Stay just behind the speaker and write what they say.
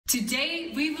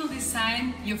Today we will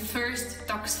design your first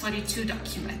dox42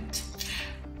 document.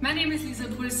 My name is Lisa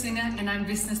Pulsinger and I'm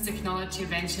Business Technology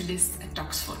Evangelist at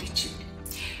dox42.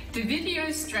 The video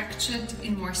is structured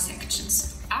in more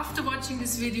sections. After watching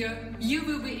this video, you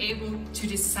will be able to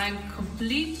design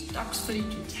complete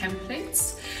dox42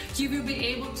 templates. You will be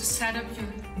able to set up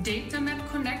your data map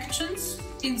connections,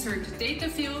 insert data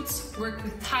fields, work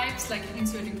with types like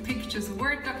inserting pictures or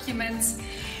Word documents.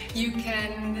 You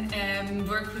can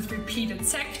work with repeated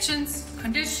sections,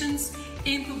 conditions,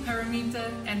 input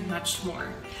parameter, and much more.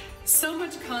 So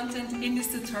much content in this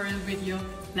tutorial video.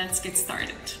 Let's get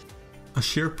started. A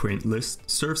SharePoint list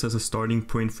serves as a starting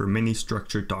point for many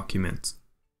structured documents.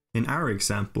 In our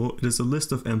example, it is a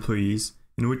list of employees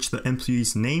in which the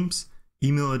employees' names,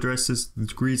 email addresses, the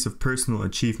degrees of personal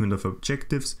achievement of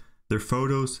objectives, their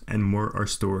photos, and more are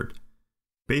stored.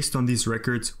 Based on these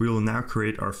records, we will now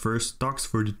create our first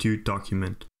dox42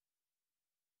 document.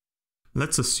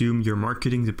 Let's assume your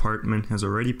marketing department has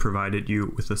already provided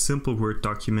you with a simple Word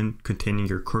document containing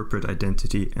your corporate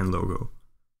identity and logo.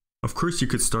 Of course, you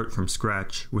could start from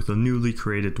scratch with a newly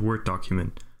created Word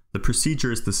document. The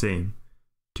procedure is the same.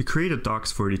 To create a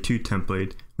dox42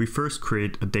 template, we first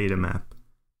create a data map.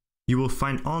 You will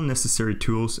find all necessary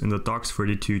tools in the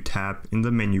dox42 tab in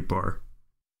the menu bar.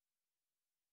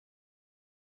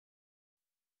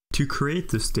 To create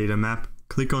this data map,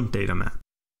 click on Data Map.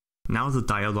 Now the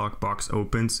dialog box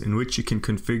opens in which you can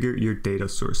configure your data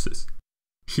sources.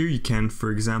 Here you can,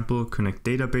 for example, connect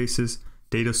databases,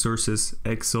 data sources,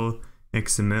 Excel,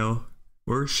 XML,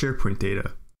 or SharePoint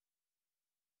data.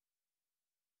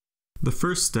 The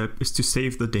first step is to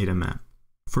save the data map.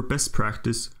 For best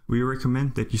practice, we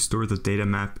recommend that you store the data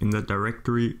map in the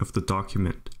directory of the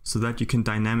document so that you can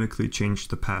dynamically change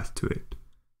the path to it.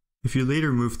 If you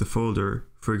later move the folder,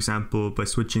 for example by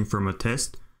switching from a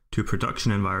test to a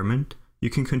production environment,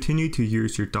 you can continue to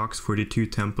use your dox42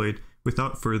 template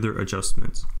without further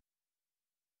adjustments.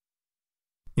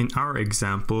 In our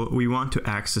example, we want to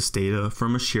access data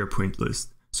from a SharePoint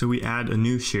list, so we add a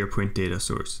new SharePoint data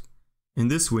source. In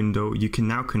this window, you can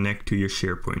now connect to your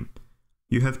SharePoint.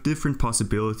 You have different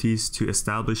possibilities to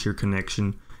establish your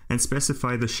connection and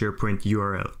specify the SharePoint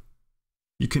URL.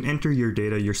 You can enter your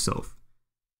data yourself.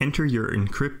 Enter your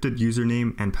encrypted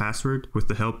username and password with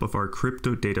the help of our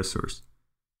crypto data source.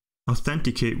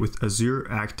 Authenticate with Azure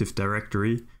Active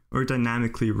Directory or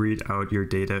dynamically read out your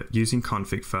data using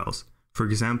config files, for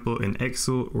example in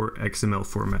Excel or XML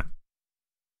format.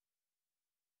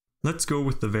 Let's go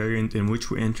with the variant in which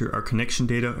we enter our connection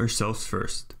data ourselves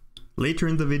first. Later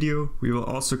in the video, we will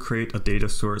also create a data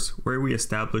source where we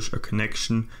establish a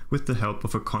connection with the help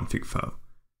of a config file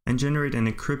and generate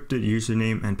an encrypted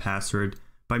username and password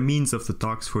by means of the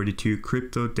dox42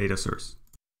 crypto data source.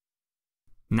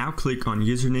 Now click on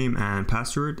username and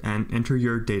password and enter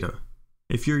your data.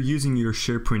 If you're using your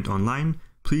SharePoint Online,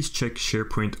 please check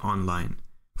SharePoint Online.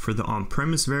 For the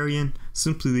on-premise variant,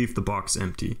 simply leave the box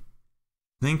empty.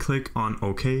 Then click on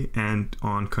OK and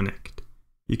on Connect.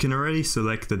 You can already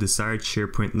select the desired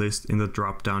SharePoint list in the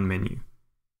drop-down menu.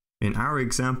 In our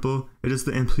example, it is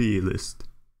the employee list.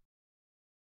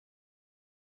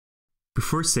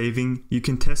 Before saving, you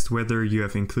can test whether you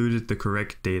have included the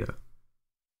correct data.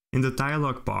 In the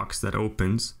dialog box that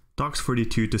opens,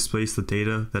 dox42 displays the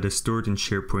data that is stored in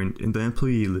SharePoint in the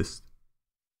employee list.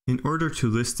 In order to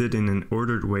list it in an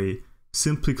ordered way,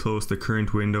 simply close the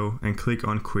current window and click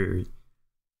on Query.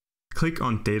 Click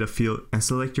on Data field and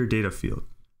select your data field.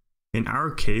 In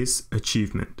our case,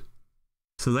 Achievement.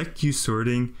 Select Use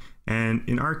Sorting and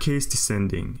in our case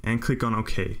Descending and click on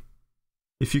OK.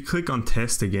 If you click on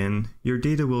Test again, your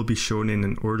data will be shown in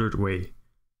an ordered way.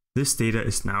 This data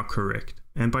is now correct,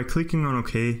 and by clicking on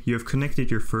OK, you have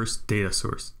connected your first data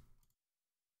source.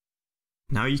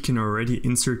 Now you can already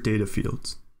insert data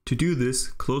fields. To do this,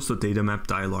 close the Data Map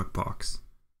dialog box.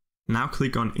 Now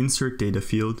click on Insert Data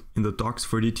Field in the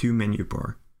dox42 menu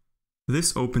bar.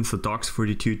 This opens the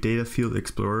dox42 Data Field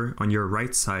Explorer on your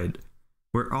right side,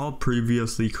 where all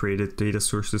previously created data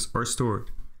sources are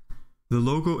stored. The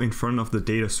logo in front of the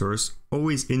data source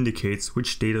always indicates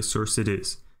which data source it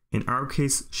is, in our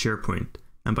case SharePoint,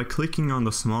 and by clicking on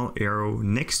the small arrow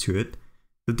next to it,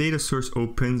 the data source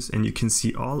opens and you can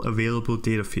see all available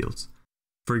data fields,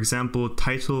 for example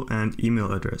title and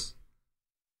email address.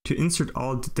 To insert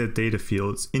all the data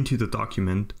fields into the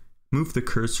document, move the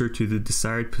cursor to the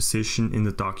desired position in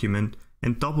the document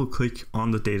and double-click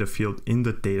on the data field in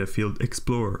the Data Field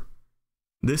Explorer.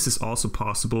 This is also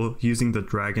possible using the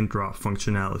drag and drop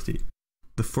functionality.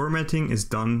 The formatting is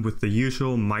done with the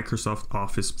usual Microsoft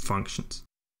Office functions.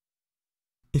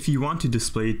 If you want to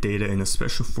display data in a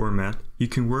special format, you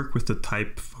can work with the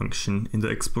type function in the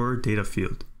Explorer data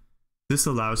field. This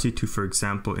allows you to, for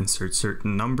example, insert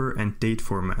certain number and date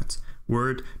formats,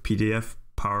 Word, PDF,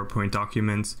 PowerPoint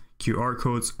documents, QR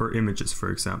codes, or images,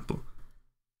 for example.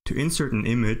 To insert an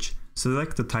image,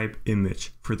 select the type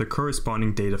image for the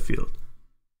corresponding data field.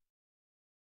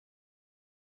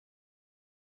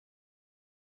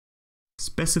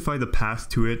 Specify the path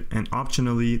to it and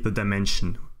optionally the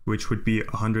dimension, which would be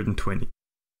 120.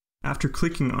 After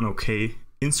clicking on OK,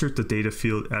 insert the data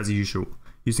field as usual,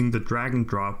 using the drag and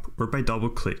drop or by double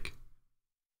click.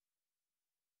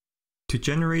 To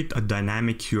generate a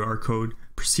dynamic QR code,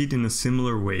 proceed in a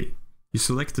similar way. You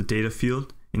select the data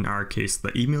field, in our case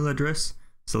the email address,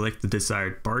 select the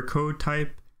desired barcode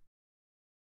type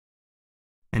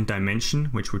and dimension,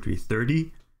 which would be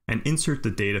 30, and insert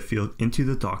the data field into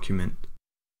the document.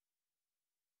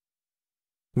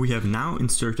 We have now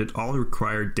inserted all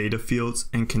required data fields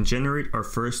and can generate our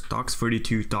first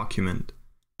dox42 document.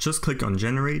 Just click on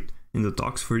Generate in the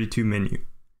dox42 menu.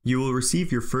 You will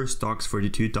receive your first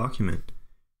dox42 document.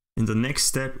 In the next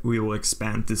step, we will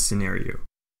expand this scenario.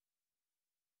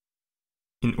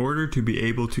 In order to be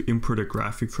able to import a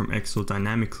graphic from Excel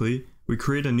dynamically, we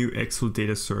create a new Excel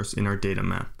data source in our data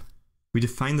map. We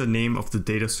define the name of the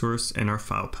data source and our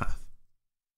file path.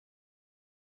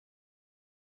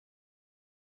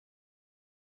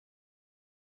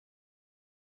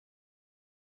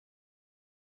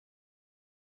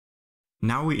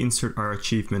 Now we insert our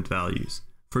achievement values,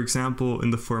 for example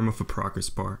in the form of a progress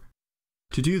bar.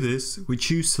 To do this, we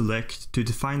choose Select to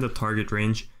define the target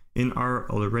range in our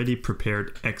already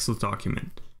prepared Excel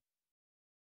document.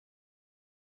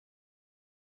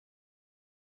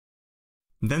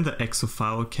 Then the Excel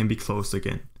file can be closed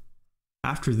again.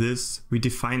 After this, we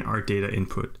define our data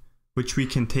input, which we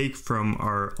can take from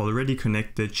our already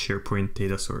connected SharePoint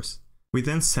data source. We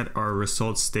then set our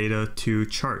results data to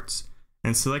charts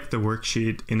and select the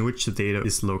worksheet in which the data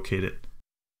is located.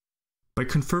 By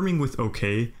confirming with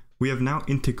OK, we have now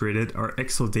integrated our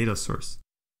Excel data source.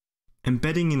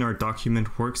 Embedding in our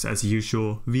document works as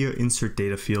usual via Insert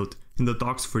Data field in the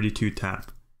Dox42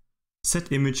 tab.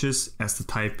 Set images as the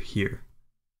type here.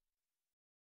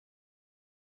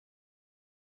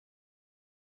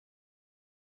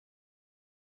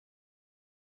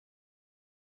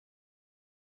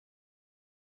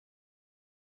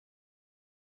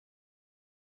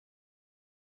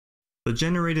 The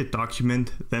generated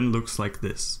document then looks like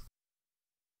this.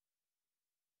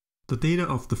 The data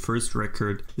of the first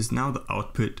record is now the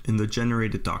output in the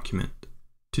generated document.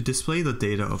 To display the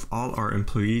data of all our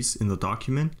employees in the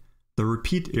document, the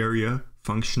repeat area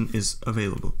function is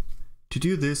available. To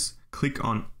do this, click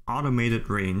on Automated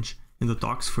Range in the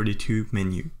Dox42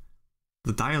 menu.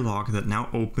 The dialog that now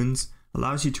opens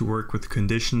allows you to work with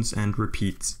conditions and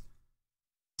repeats.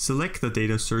 Select the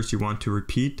data source you want to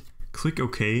repeat, click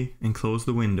OK and close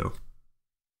the window.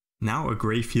 Now a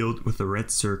gray field with a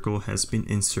red circle has been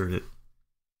inserted.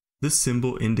 This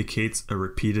symbol indicates a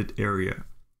repeated area.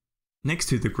 Next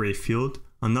to the gray field,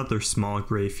 another small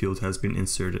gray field has been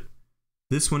inserted.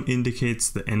 This one indicates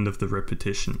the end of the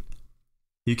repetition.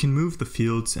 You can move the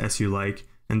fields as you like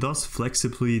and thus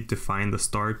flexibly define the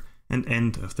start and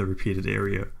end of the repeated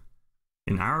area.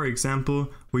 In our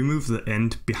example, we move the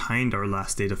end behind our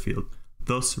last data field,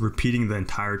 thus repeating the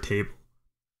entire table.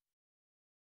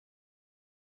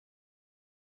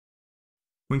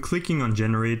 When clicking on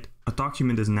Generate, a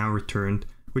document is now returned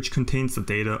which contains the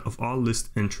data of all list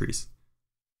entries.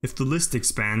 If the list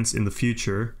expands in the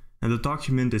future and the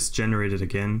document is generated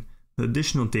again, the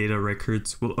additional data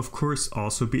records will of course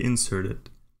also be inserted.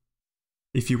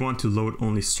 If you want to load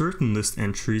only certain list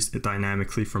entries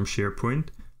dynamically from SharePoint,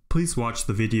 please watch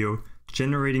the video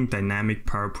Generating Dynamic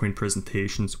PowerPoint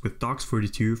Presentations with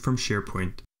Dox42 from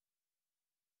SharePoint.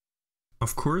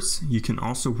 Of course, you can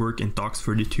also work in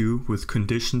Dox42 with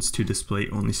conditions to display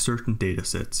only certain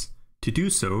datasets. To do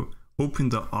so, open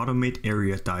the Automate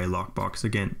Area dialog box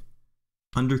again.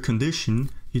 Under Condition,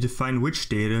 you define which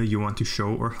data you want to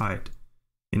show or hide.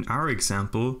 In our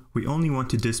example, we only want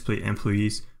to display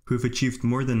employees who have achieved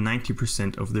more than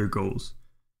 90% of their goals.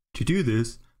 To do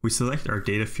this, we select our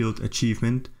data field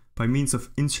achievement by means of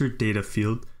Insert Data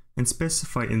field and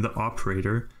specify in the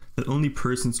operator that only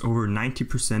persons over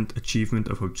 90% achievement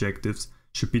of objectives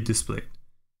should be displayed.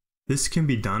 This can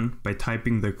be done by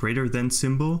typing the greater than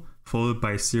symbol followed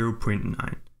by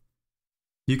 0.9.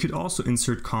 You could also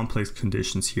insert complex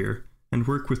conditions here and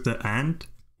work with the AND,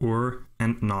 OR,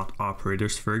 and NOT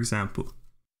operators, for example.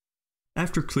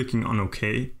 After clicking on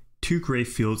OK, two gray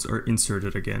fields are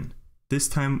inserted again, this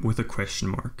time with a question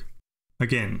mark.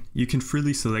 Again, you can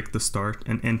freely select the start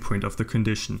and end point of the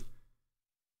condition.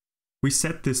 We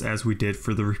set this as we did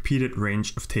for the repeated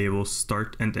range of tables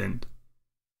start and end.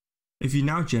 If you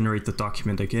now generate the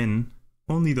document again,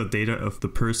 only the data of the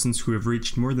persons who have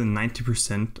reached more than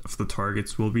 90% of the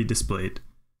targets will be displayed.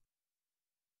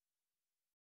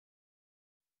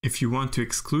 If you want to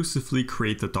exclusively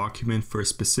create the document for a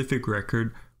specific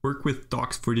record, work with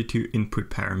dox42 input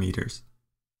parameters.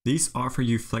 These offer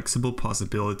you flexible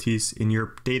possibilities in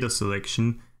your data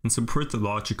selection and support the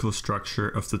logical structure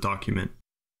of the document.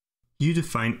 You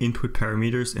define input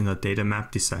parameters in the data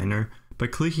map designer by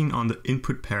clicking on the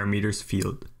Input Parameters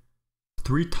field.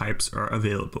 3 types are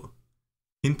available.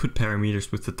 Input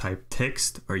parameters with the type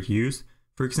text are used,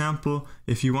 for example,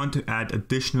 if you want to add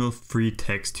additional free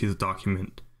text to the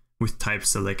document. With type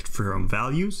select from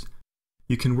values,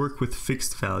 you can work with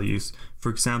fixed values, for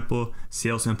example,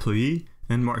 sales employee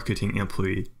and marketing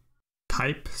employee.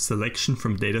 Type selection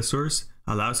from data source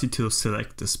allows you to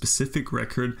select a specific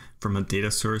record from a data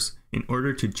source in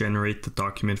order to generate the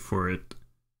document for it.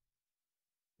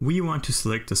 We want to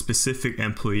select a specific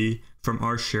employee from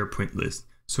our SharePoint list,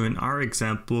 so in our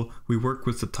example, we work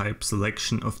with the type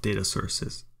selection of data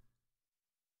sources.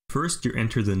 First, you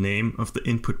enter the name of the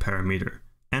input parameter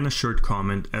and a short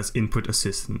comment as input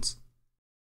assistance.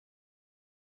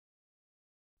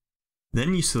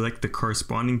 Then you select the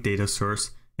corresponding data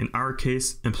source, in our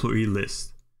case, employee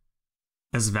list.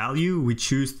 As value, we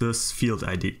choose this field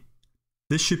ID.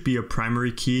 This should be a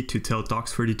primary key to tell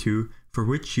dox42 for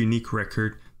which unique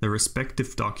record the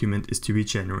respective document is to be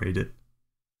generated.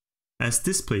 As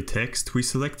display text, we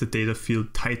select the data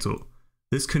field title.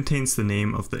 This contains the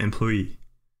name of the employee.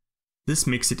 This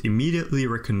makes it immediately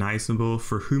recognizable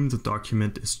for whom the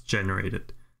document is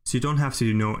generated, so you don't have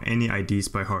to know any IDs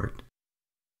by heart.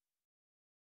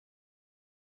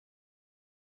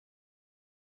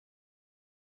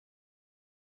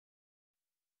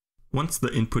 Once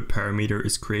the input parameter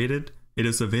is created, it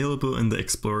is available in the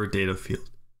Explorer data field.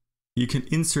 You can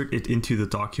insert it into the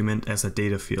document as a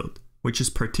data field, which is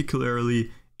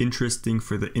particularly interesting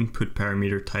for the input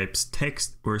parameter types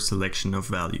text or selection of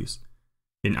values.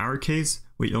 In our case,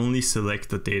 we only select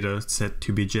the data set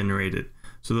to be generated,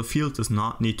 so the field does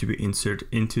not need to be inserted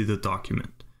into the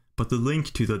document, but the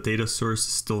link to the data source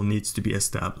still needs to be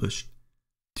established.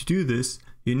 To do this,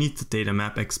 you need the Data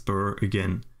Map Explorer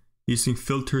again, using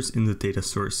filters in the data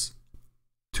source.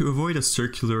 To avoid a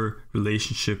circular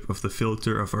relationship of the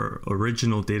filter of our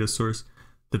original data source,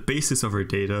 the basis of our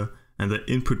data and the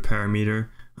input parameter,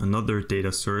 another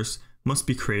data source, must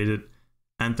be created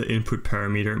and the input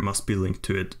parameter must be linked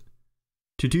to it.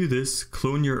 To do this,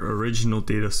 clone your original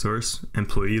data source,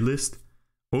 employee list,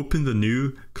 open the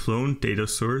new clone data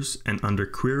source and under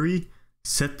query,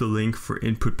 set the link for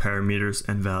input parameters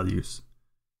and values.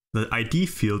 The ID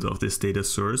field of this data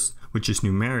source, which is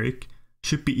numeric,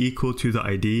 should be equal to the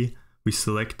ID we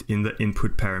select in the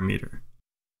input parameter.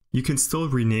 You can still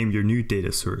rename your new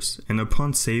data source, and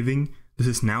upon saving, this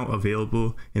is now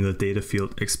available in the Data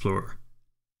Field Explorer.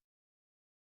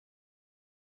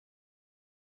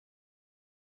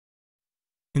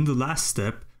 In the last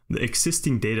step, the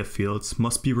existing data fields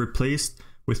must be replaced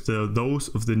with those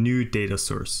of the new data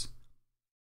source.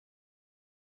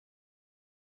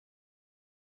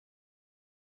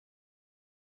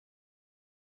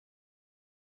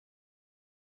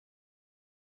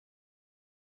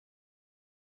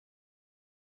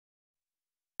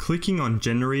 Clicking on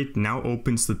Generate now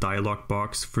opens the dialog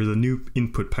box for the new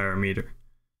input parameter.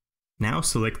 Now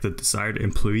select the desired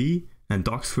employee and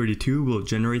dox42 will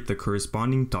generate the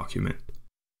corresponding document.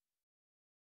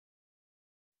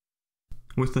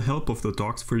 With the help of the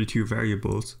dox42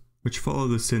 variables, which follow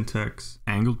the syntax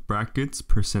angled brackets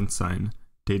 %,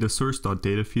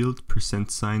 datasource.datafield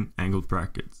 %, angled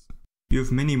brackets. You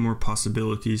have many more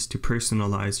possibilities to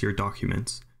personalize your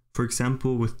documents, for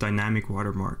example with dynamic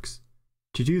watermarks.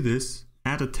 To do this,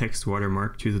 add a text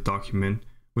watermark to the document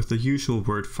with the usual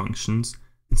word functions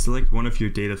and select one of your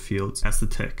data fields as the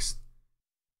text.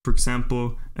 For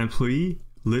example, employee,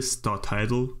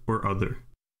 list.title, or other.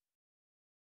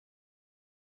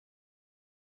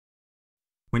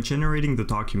 When generating the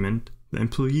document, the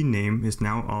employee name is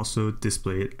now also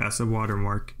displayed as a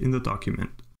watermark in the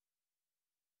document.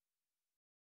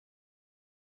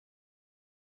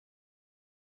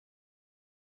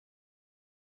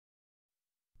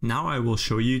 Now I will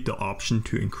show you the option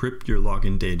to encrypt your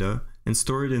login data and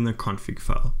store it in a config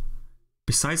file.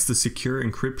 Besides the secure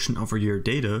encryption of your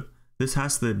data, this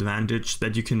has the advantage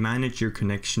that you can manage your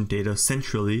connection data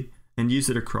centrally and use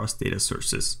it across data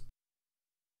sources.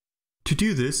 To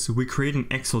do this, we create an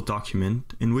Excel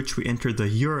document in which we enter the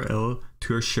URL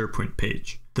to our SharePoint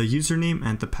page, the username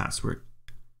and the password.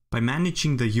 By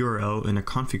managing the URL in a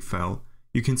config file,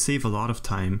 you can save a lot of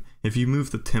time if you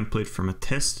move the template from a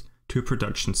test to a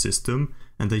production system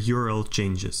and the URL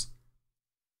changes.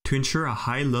 To ensure a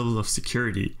high level of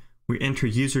security, we enter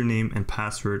username and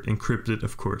password encrypted,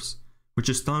 of course, which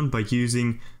is done by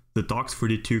using the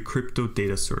dox42 crypto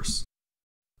data source.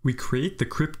 We create the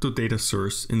crypto data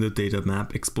source in the Data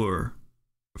Map Explorer.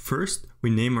 First, we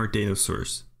name our data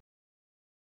source.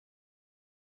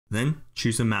 Then,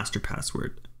 choose a master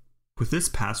password. With this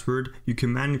password, you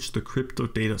can manage the crypto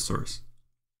data source.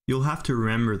 You'll have to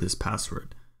remember this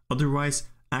password, otherwise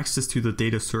access to the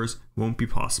data source won't be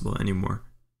possible anymore.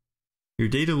 Your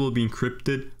data will be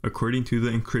encrypted according to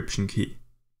the encryption key.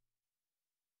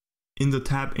 In the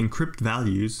tab Encrypt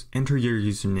Values, enter your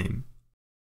username.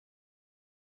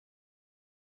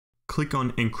 Click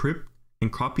on Encrypt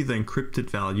and copy the encrypted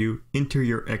value into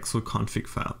your Excel config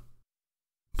file.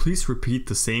 Please repeat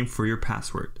the same for your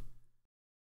password.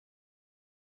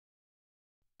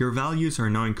 Your values are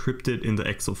now encrypted in the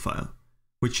Excel file,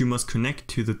 which you must connect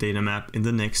to the data map in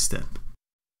the next step.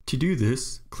 To do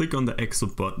this, click on the Excel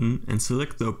button and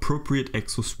select the appropriate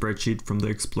Excel spreadsheet from the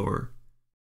Explorer.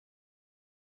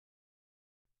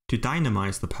 To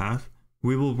dynamize the path,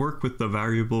 we will work with the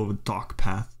variable doc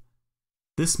path.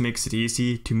 This makes it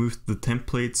easy to move the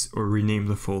templates or rename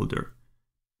the folder.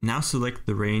 Now select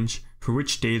the range for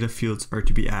which data fields are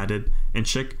to be added and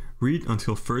check Read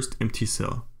until first empty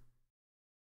cell.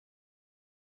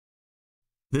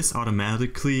 This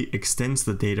automatically extends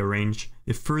the data range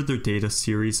if further data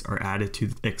series are added to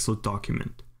the Excel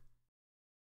document.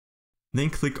 Then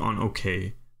click on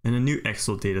OK, and a new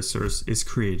Excel data source is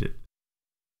created.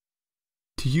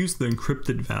 To use the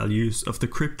encrypted values of the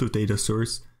crypto data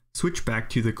source, switch back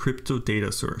to the crypto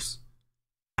data source.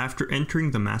 After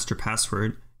entering the master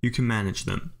password, you can manage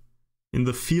them. In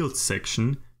the Fields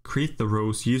section, create the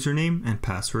row's username and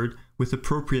password with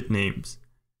appropriate names.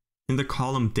 In the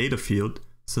column Data field,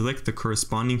 select the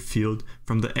corresponding field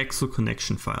from the Excel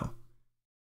connection file.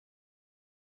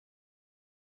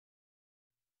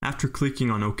 After clicking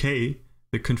on OK,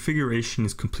 the configuration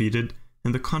is completed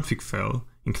and the config file,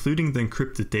 including the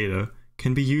encrypted data,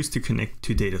 can be used to connect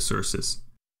to data sources.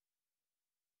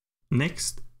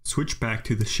 Next, switch back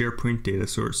to the SharePoint data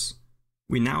source.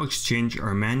 We now exchange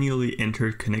our manually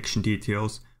entered connection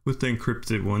details with the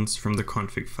encrypted ones from the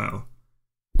config file.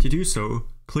 To do so,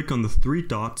 click on the three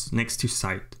dots next to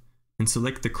Site and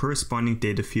select the corresponding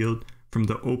data field from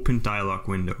the open dialog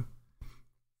window.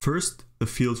 First, the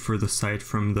field for the site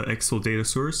from the Excel data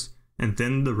source, and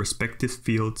then the respective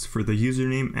fields for the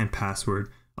username and password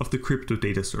of the crypto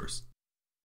data source.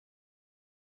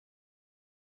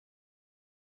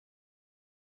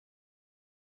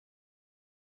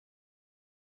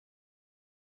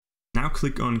 Now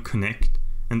click on Connect,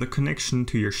 and the connection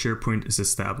to your SharePoint is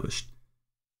established.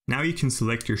 Now you can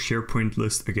select your SharePoint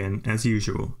list again as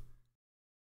usual.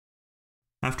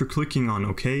 After clicking on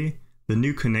OK, the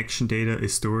new connection data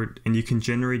is stored and you can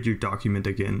generate your document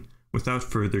again without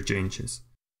further changes.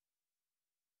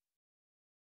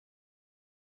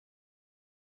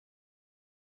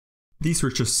 These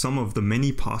were just some of the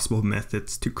many possible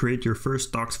methods to create your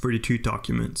first dox42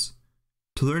 documents.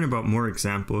 To learn about more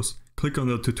examples, click on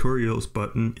the Tutorials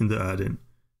button in the add-in.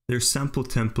 There's sample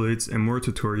templates and more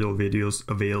tutorial videos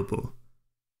available.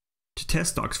 To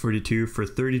test dox42 for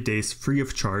 30 days free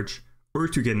of charge, or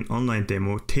to get an online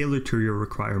demo tailored to your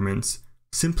requirements,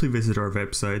 simply visit our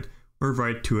website or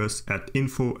write to us at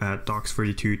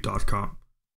info@dox42.com.